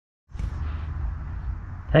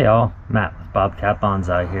Hey y'all, Matt with Bobcat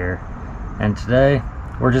Bonsai here, and today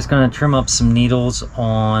we're just going to trim up some needles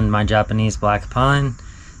on my Japanese black pine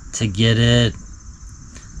to get it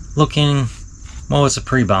looking, well, it's a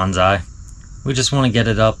pre-bonsai. We just want to get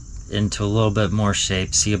it up into a little bit more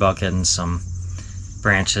shape, see about getting some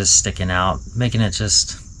branches sticking out, making it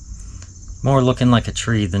just more looking like a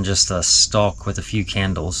tree than just a stalk with a few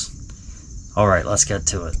candles. Alright, let's get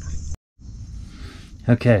to it.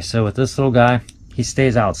 Okay, so with this little guy, he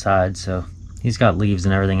stays outside, so he's got leaves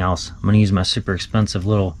and everything else. I'm going to use my super expensive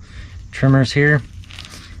little trimmers here.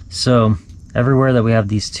 So everywhere that we have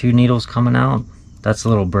these two needles coming out, that's a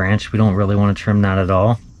little branch. We don't really want to trim that at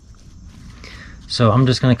all. So I'm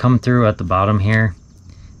just going to come through at the bottom here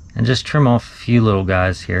and just trim off a few little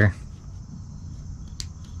guys here,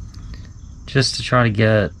 just to try to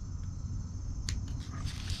get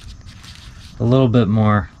a little bit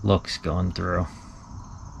more looks going through.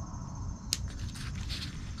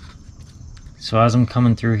 So as I'm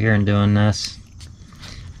coming through here and doing this,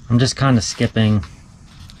 I'm just kind of skipping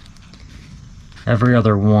every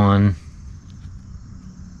other one.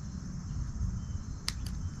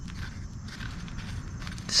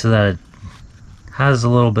 So that it has a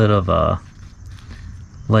little bit of a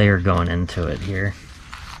layer going into it here.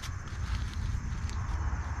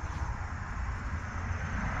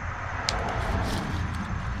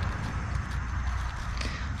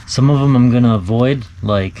 Some of them I'm going to avoid,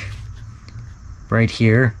 like right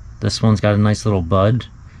here. This one's got a nice little bud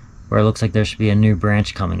where it looks like there should be a new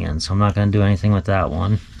branch coming in, so I'm not going to do anything with that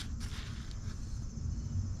one.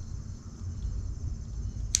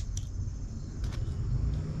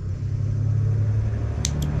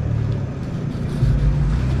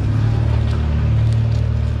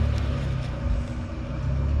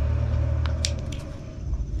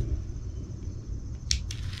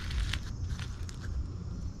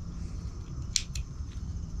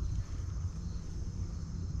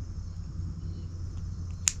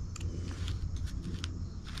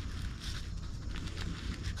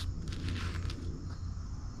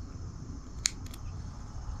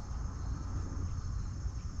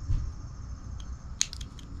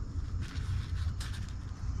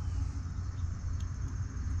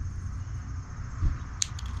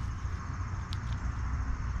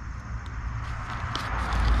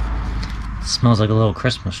 Smells like a little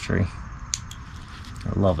Christmas tree.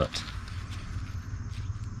 I love it.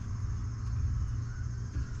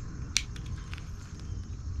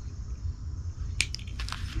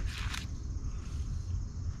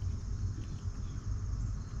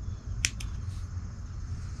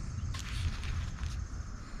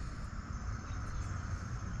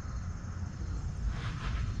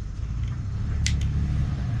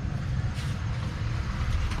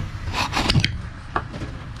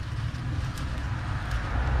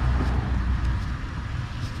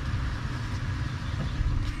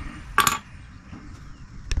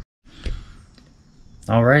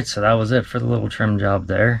 Alright, so that was it for the little trim job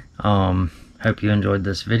there. Hope you enjoyed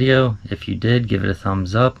this video. If you did, give it a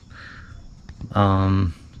thumbs up.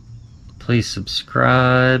 Please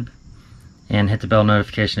subscribe and hit the bell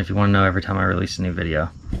notification if you want to know every time I release a new video.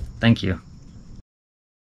 Thank you.